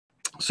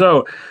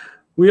So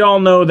we all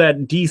know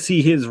that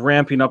DC is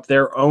ramping up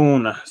their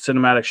own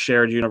cinematic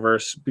shared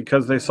universe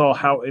because they saw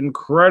how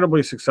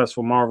incredibly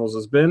successful Marvel's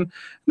has been. And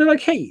they're like,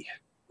 hey,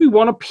 we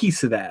want a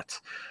piece of that.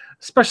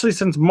 Especially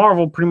since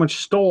Marvel pretty much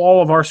stole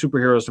all of our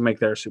superheroes to make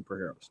their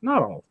superheroes.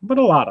 Not all, but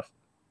a lot of them.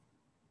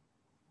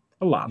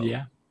 A lot of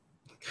them.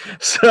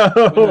 So,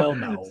 well,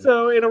 no.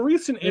 So in a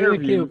recent interview,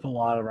 they came up a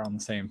lot around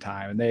the same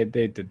time, and they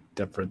did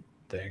different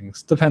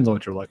things. Depends on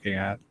what you're looking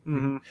at.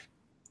 Mm-hmm.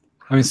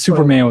 I mean,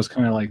 Superman was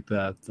kind of like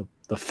the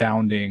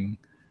founding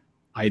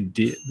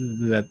idea,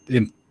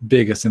 that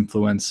biggest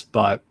influence,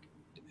 but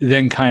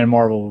then kind of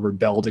Marvel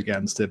rebelled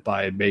against it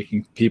by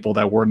making people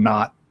that were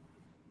not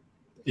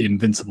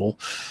invincible,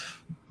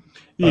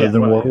 other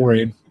than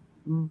Wolverine.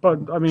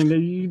 But I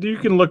mean, you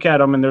can look at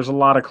them, and there's a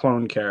lot of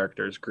clone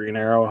characters: Green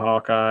Arrow,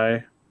 Hawkeye,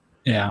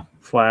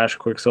 Flash,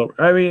 Quicksilver.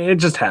 I mean, it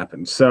just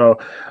happens. So,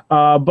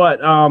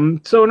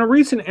 so in a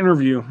recent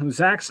interview,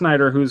 Zack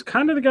Snyder, who's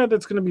kind of the guy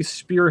that's going to be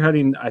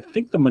spearheading, I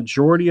think, the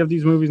majority of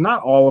these movies,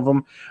 not all of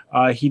them.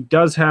 He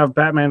does have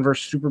Batman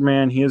vs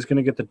Superman. He is going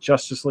to get the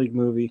Justice League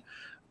movie.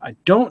 I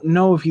don't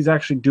know if he's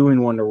actually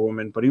doing Wonder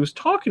Woman, but he was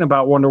talking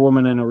about Wonder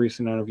Woman in a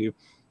recent interview,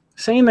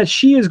 saying that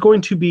she is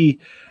going to be,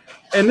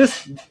 and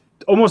this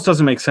almost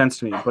doesn't make sense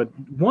to me, but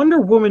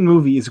Wonder Woman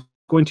movie is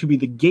going to be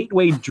the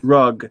gateway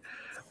drug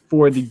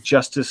for the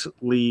Justice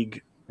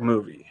League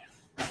movie.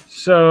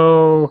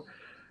 So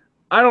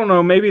I don't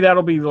know. Maybe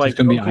that'll be like,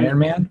 it's going to be Iron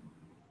Man.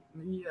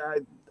 Yeah,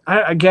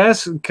 I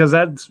guess, because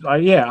that's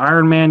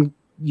Iron Man.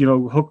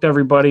 Hooked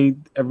everybody.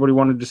 Everybody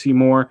wanted to see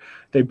more.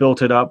 They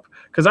built it up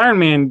because Iron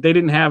Man. They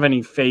didn't have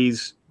any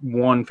phase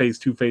 1, phase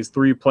 2, phase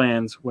 3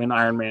 plans when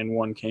Iron Man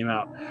 1 came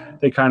out.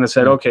 They kind of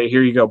said, okay,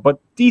 here you go. But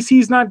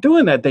DC's not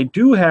doing that. They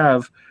do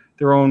have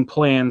their own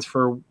plans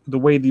for the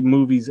way the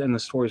movies and the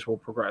stories will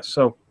progress.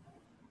 So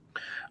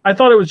I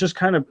thought it was just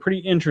kind of pretty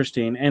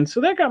interesting. And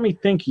so that got me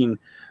thinking,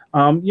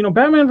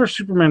 Batman vs.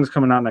 Superman is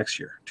coming out next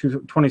year,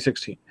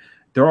 2016.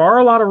 There are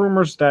a lot of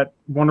rumors that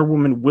Wonder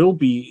Woman will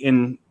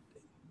be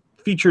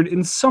featured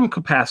in some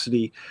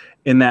capacity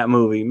in that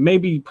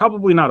movie.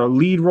 Probably not a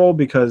lead role,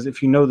 because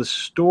if you know the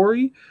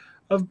story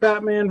of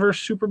Batman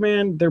vs.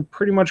 Superman, they're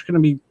pretty much going to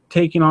be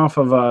taking off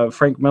of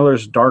Frank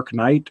Miller's Dark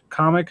Knight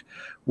comic,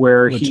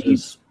 which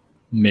is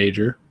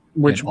major.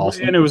 And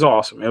it was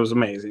awesome. It was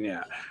amazing,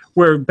 yeah.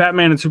 Where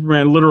Batman and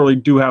Superman literally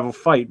do have a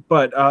fight,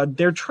 but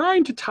they're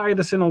trying to tie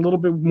this in a little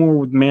bit more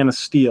with Man of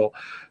Steel.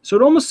 So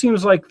it almost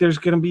seems like there's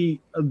going to be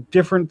a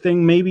different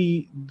thing.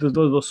 Maybe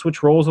they'll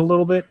switch roles a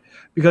little bit,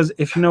 because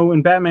if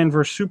in Batman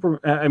vs.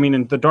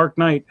 in The Dark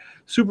Knight,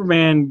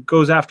 Superman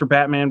goes after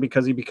Batman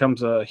because he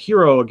becomes a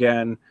hero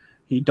again.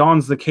 He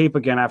dons the cape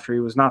again after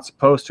he was not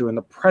supposed to, and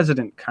the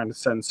president kind of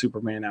sends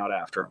Superman out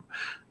after him.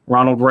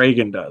 Ronald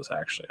Reagan does,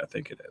 actually, I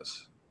think it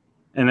is.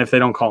 And if they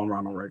don't call him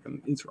Ronald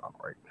Reagan, he's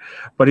Ronald Reagan.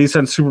 But he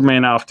sends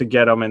Superman off to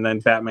get him, and then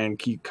Batman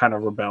kind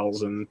of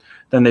rebels, and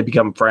then they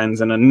become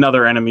friends, and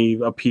another enemy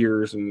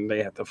appears, and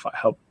they have to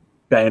help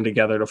band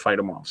together to fight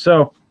him off.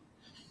 So,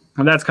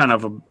 and that's kind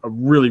of a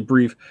really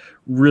brief,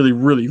 really,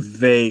 really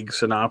vague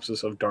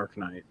synopsis of Dark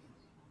Knight.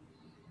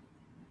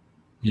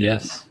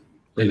 Yes,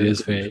 it is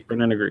vague.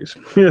 Brennan agrees.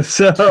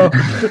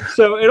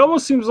 So it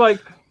almost seems like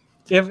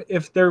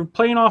if they're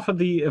playing off of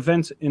the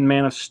events in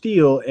Man of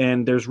Steel,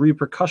 and there's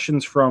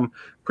repercussions from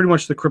pretty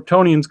much the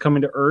Kryptonians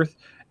coming to Earth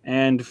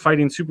and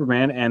fighting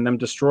Superman and them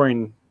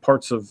destroying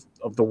parts of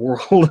the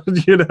world,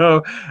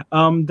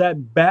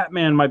 that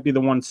Batman might be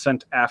the one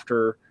sent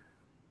after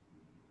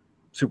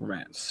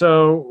Superman.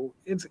 So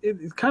it's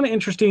kind of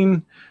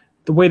interesting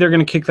the way they're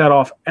going to kick that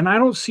off, and I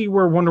don't see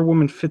where Wonder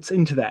Woman fits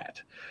into that.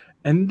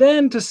 And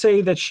then to say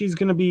that she's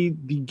going to be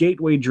the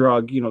gateway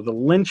drug, the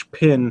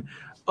linchpin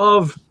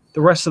of the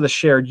rest of the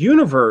shared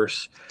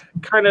universe,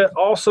 kind of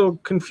also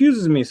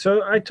confuses me.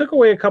 So I took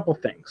away a couple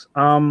things.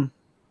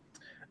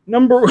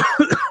 Number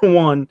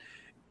one,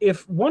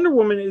 if Wonder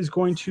Woman is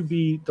going to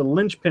be the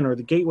linchpin or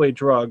the gateway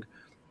drug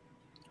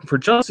for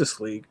Justice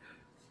League,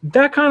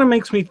 that kind of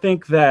makes me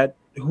think that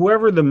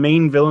whoever the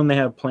main villain they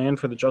have planned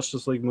for the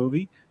Justice League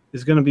movie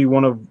is going to be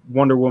one of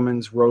Wonder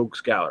Woman's rogues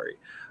gallery.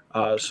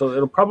 So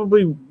it'll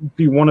probably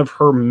be one of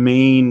her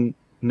main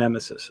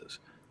nemesises.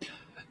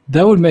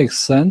 That would make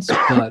sense,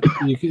 but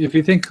if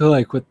you think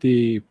like with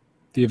the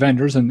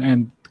Avengers,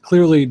 and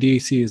clearly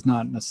DC is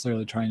not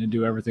necessarily trying to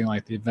do everything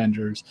like the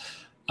Avengers,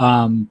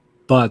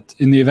 but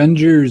in the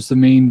Avengers, the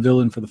main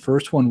villain for the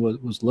first one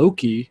was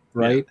Loki,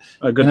 right?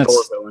 Yeah, a good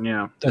Thor villain,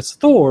 yeah. That's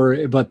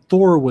Thor, but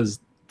Thor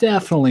was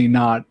definitely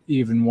not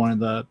even one of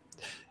the,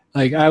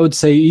 I would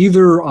say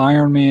either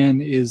Iron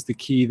Man is the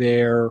key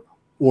there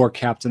or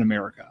Captain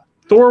America.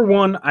 Thor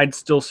 1, I'd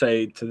still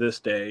say to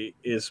this day,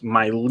 is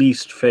my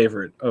least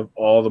favorite of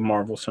all the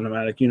Marvel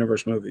Cinematic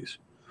Universe movies.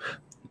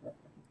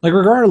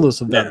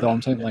 Regardless of that, though,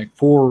 I'm saying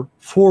for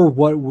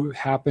what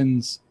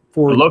happens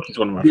for Loki's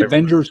one of my the favorites.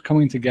 Avengers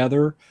coming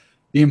together,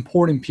 the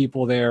important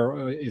people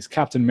there is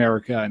Captain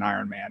America and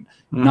Iron Man,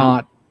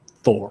 not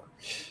Thor.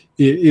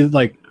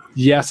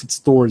 Yes, it's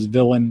Thor's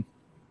villain.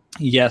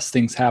 Yes,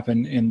 things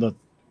happen in the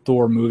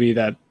Thor movie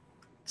that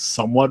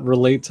somewhat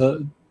relate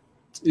to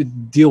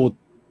deal with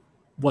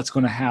what's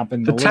going to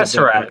happen. The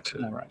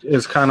Tesseract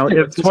is kind of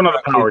it's one of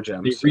the power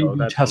gems. They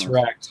redo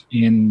Tesseract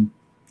in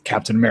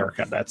Captain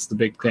America. That's the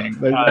big thing.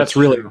 That's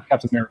really true.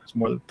 Captain America is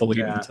more the lead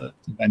into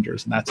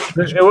Avengers, and that's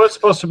it was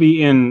supposed to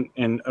be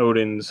in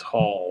Odin's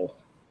Hall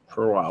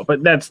for a while,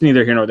 but that's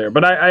neither here nor there.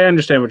 But I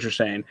understand what you're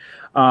saying.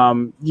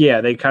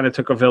 They kind of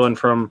took a villain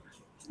from,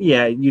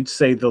 you'd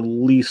say the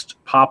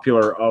least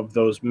popular of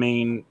those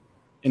main,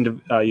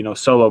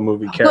 solo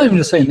movie characters. I'm not even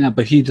just saying that,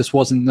 but he just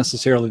wasn't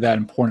necessarily that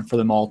important for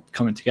them all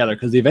coming together,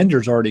 because the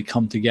Avengers already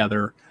come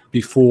together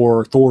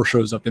before Thor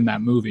shows up in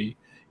that movie.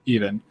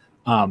 Even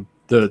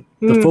the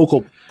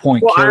focal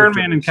point. Well, Iron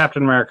Man and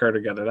Captain America are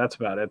together. That's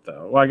about it,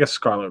 though. Well, I guess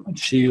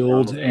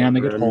Shield, and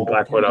they get Hulk,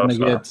 Black Widow, and they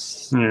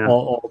get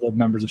all the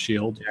members of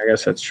Shield. Yeah, I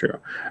guess that's true.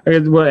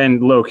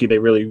 And Loki, they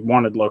really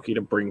wanted Loki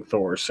to bring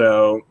Thor.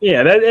 So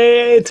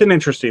it's an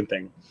interesting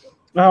thing.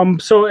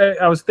 So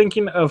I was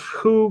thinking of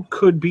who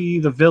could be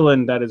the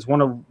villain that is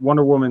one of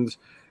Wonder Woman's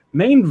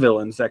main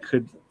villains that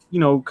could,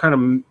 kind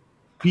of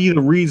be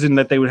the reason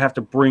that they would have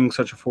to bring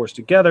such a force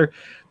together.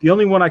 The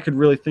only one I could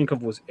really think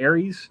of was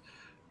Ares.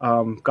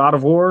 God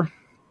of War,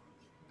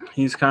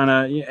 he's kind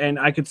of, and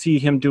I could see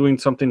him doing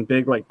something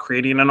big like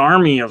creating an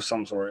army of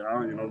some sort.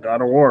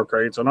 God of War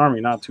creates an army,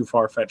 not too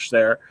far-fetched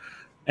there.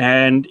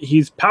 And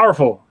he's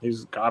powerful.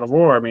 He's God of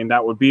War. I mean,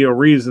 that would be a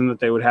reason that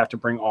they would have to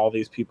bring all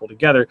these people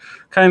together.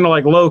 Kind of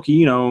like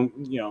Loki,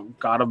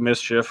 God of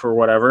Mischief or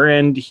whatever,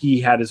 and he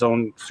had his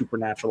own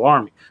supernatural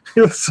army.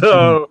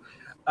 So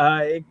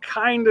it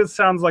kind of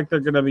sounds like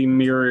they're going to be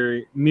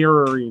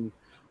mirroring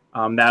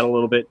that a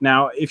little bit.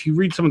 Now, if you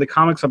read some of the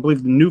comics, I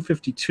believe the New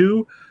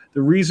 52,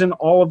 the reason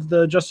all of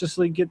the Justice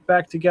League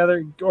get together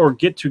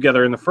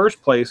in the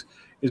first place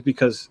is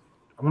because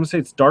I want to say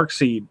it's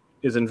Darkseid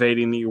is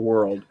invading the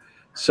world.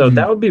 So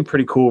that would be a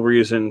pretty cool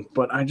reason,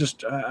 but I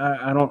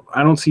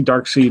don't see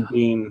Darkseid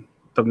being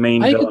the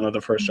main villain of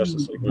the first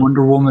Justice League.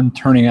 Wonder Woman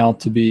turning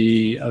out to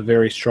be a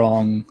very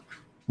strong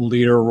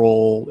leader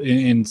role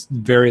in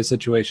various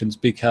situations,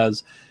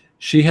 because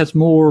she has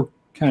more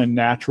kind of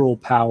natural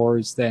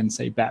powers than,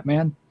 say,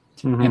 Batman.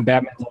 And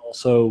Batman's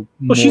also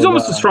she's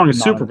almost as strong as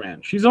Superman.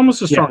 She's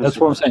almost as strong. That's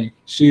what I'm saying.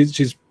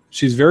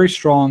 She's very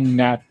strong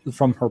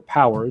from her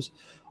powers,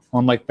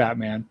 unlike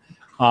Batman,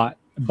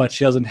 but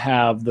she doesn't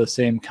have the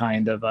same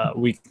kind of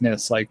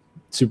weakness like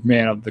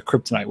Superman of the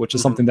kryptonite, which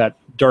is something that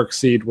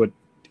Darkseid would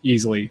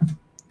easily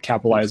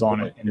capitalize on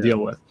it and deal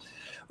with,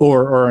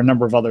 or a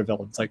number of other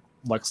villains like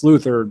Lex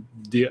Luthor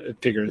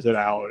figures it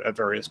out at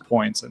various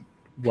points and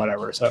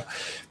whatever. So,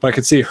 but I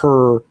could see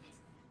her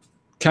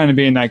kind of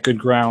being that good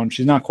ground.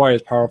 She's not quite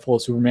as powerful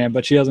as Superman,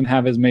 but she doesn't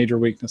have his major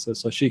weaknesses,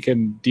 so she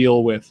can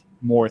deal with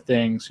more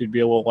things. She'd be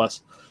a little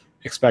less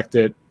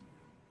expected,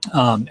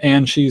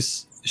 and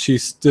she's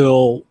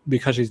still,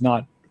 because she's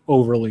not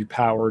overly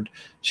powered,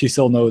 she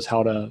still knows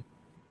how to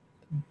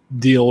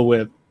deal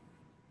with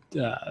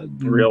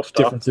real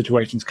stuff, different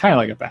situations, kind of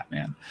like a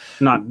Batman,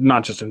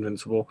 not just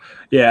invincible.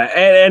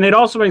 And it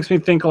also makes me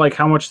think like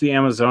how much the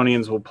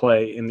Amazonians will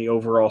play in the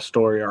overall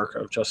story arc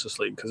of Justice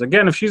League, because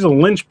again, if she's a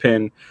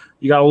linchpin,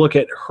 you got to look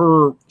at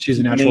her. She's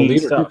a natural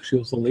leader. She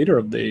was the leader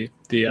of the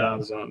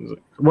Amazons.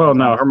 Well,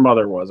 no, her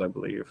mother was, I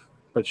believe,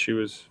 but she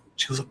was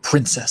a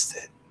princess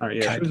then. All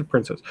right, she was a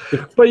princess.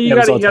 But you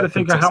got to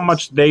think of how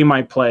much they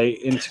might play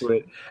into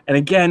it. And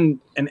again,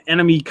 an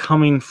enemy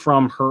coming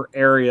from her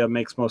area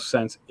makes most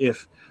sense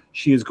if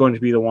she is going to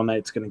be the one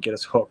that's going to get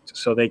us hooked.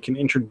 So they can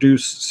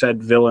introduce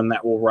said villain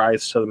that will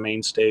rise to the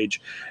main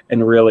stage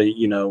and really,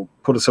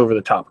 put us over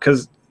the top.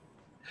 Because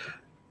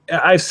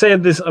I've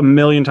said this a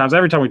million times.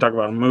 Every time we talk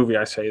about a movie,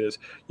 I say this.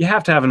 You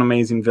have to have an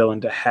amazing villain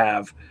to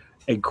have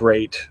a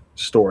great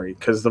story.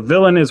 Because the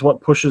villain is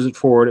what pushes it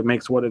forward. It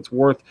makes what it's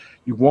worth.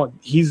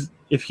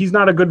 If he's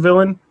not a good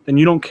villain, then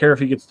you don't care if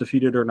he gets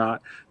defeated or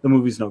not. The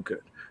movie's no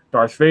good.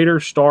 Darth Vader,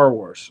 Star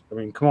Wars. I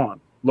mean, come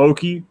on.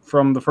 Loki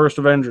from the first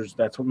Avengers.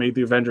 That's what made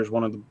the Avengers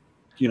one of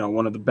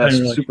the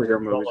best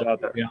superhero movies out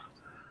there. Yeah.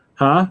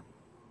 Huh?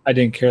 I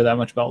didn't care that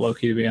much about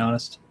Loki, to be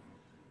honest.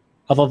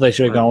 I thought they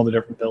should have gone with a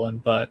different villain,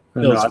 but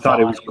I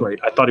thought it was great.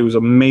 I thought he was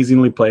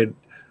amazingly played.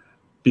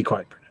 Be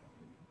quiet, Brennan.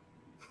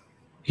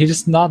 He's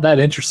just not that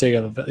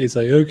interesting. He's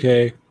like,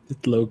 okay,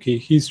 it's Loki.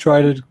 He's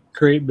trying to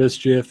create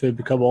mischief and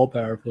become all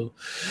powerful.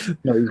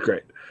 No, he's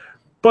great.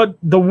 But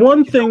the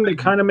one thing that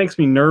kind of makes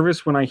me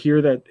nervous when I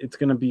hear that it's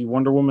going to be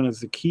Wonder Woman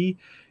as the key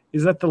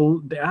is that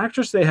the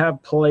actress they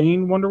have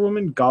playing Wonder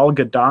Woman, Gal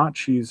Gadot,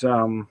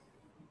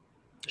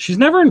 she's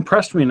never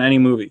impressed me in any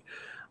movie.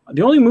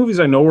 The only movies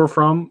I know her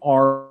from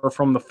are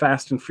from the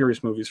Fast and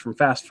Furious movies, from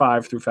Fast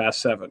 5 through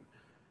Fast 7.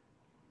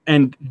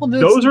 And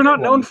those are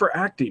not known for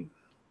acting.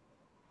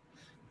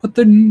 But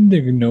they're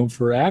known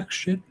for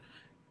action.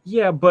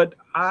 Yeah, but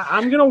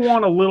I'm going to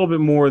want a little bit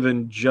more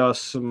than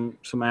just some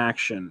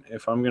action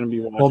if I'm going to be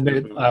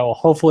watching. Well,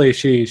 hopefully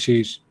she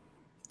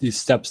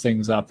steps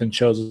things up and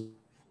shows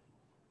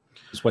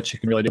us what she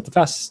can really do. The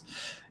Fast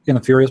and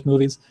the Furious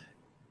movies,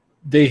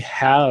 they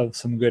have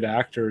some good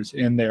actors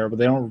in there, but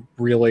they don't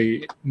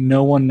really.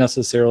 No one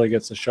necessarily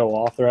gets to show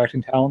off their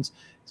acting talents,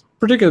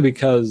 particularly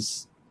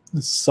because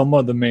some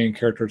of the main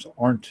characters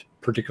aren't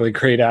particularly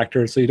great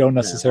actors, so you don't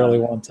necessarily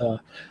want to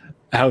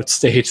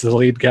outstage the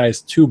lead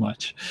guys too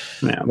much.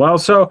 Yeah, well,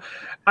 so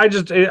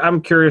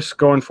I'm curious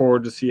going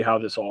forward to see how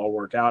this will all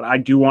work out. I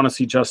do want to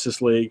see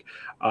Justice League.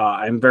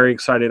 I'm very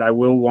excited. I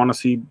will want to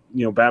see,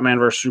 Batman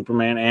vs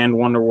Superman and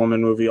Wonder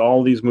Woman movie.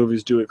 All these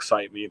movies do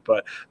excite me,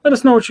 but let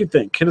us know what you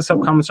think. Hit us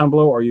up, comments down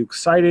below. Are you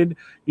excited?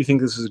 You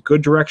think this is a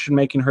good direction,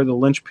 making her the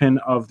linchpin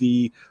of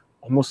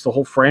almost the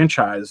whole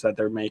franchise that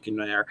they're making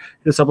there?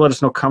 Hit us up, let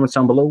us know, comments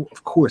down below.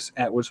 Of course,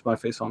 at What's My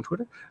Face on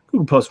Twitter,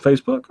 Google Plus,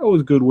 Facebook,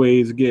 always good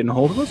ways of getting a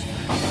hold of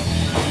us.